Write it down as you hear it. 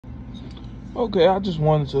Okay, I just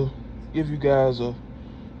wanted to give you guys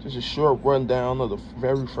just a short rundown of the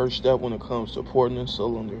very first step when it comes to porting a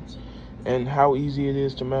cylinder and how easy it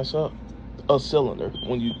is to mess up a cylinder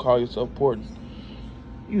when you call yourself porting.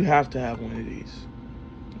 You have to have one of these.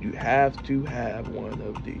 You have to have one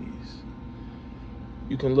of these.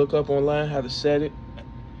 You can look up online how to set it.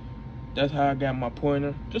 That's how I got my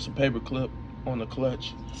pointer. Just a paper clip on the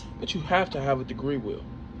clutch. But you have to have a degree wheel.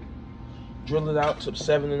 Drill it out to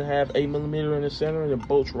 7.5, 8mm in the center, and it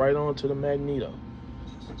bolts right onto the magneto.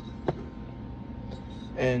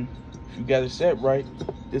 And if you got it set right,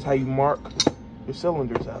 this is how you mark your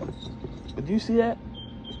cylinders out. But do you see that?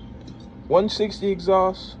 160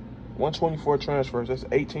 exhaust, 124 transfers. That's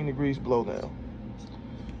 18 degrees blowdown.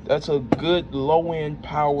 That's a good low-end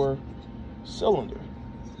power cylinder.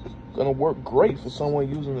 Gonna work great for someone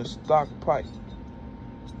using a stock pipe.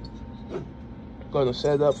 Gonna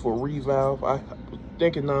set up for revalve. I was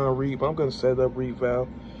thinking non-reed, but I'm gonna set up revalve.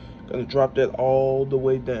 Gonna drop that all the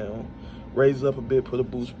way down. Raise it up a bit, put a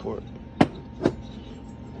boost port.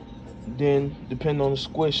 Then, depending on the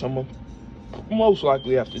squish, I'm gonna most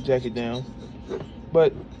likely have to jack it down.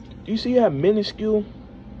 But do you see how minuscule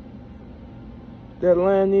that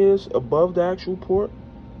line is above the actual port?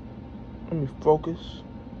 Let me focus.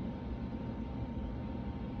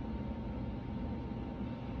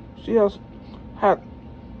 See how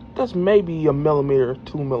that's maybe a millimeter,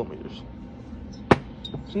 2 millimeters.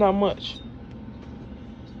 It's not much.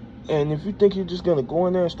 And if you think you're just gonna go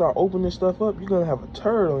in there and start opening this stuff up, you're gonna have a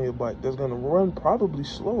turd on your bike that's gonna run probably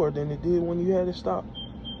slower than it did when you had it stopped.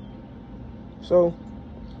 So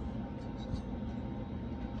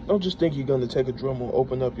don't just think you're gonna take a Dremel,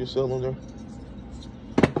 open up your cylinder,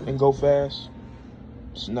 and go fast.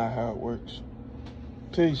 It's not how it works.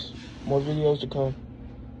 Peace. More videos to come.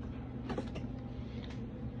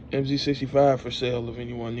 MZ65 for sale if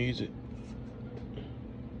anyone needs it.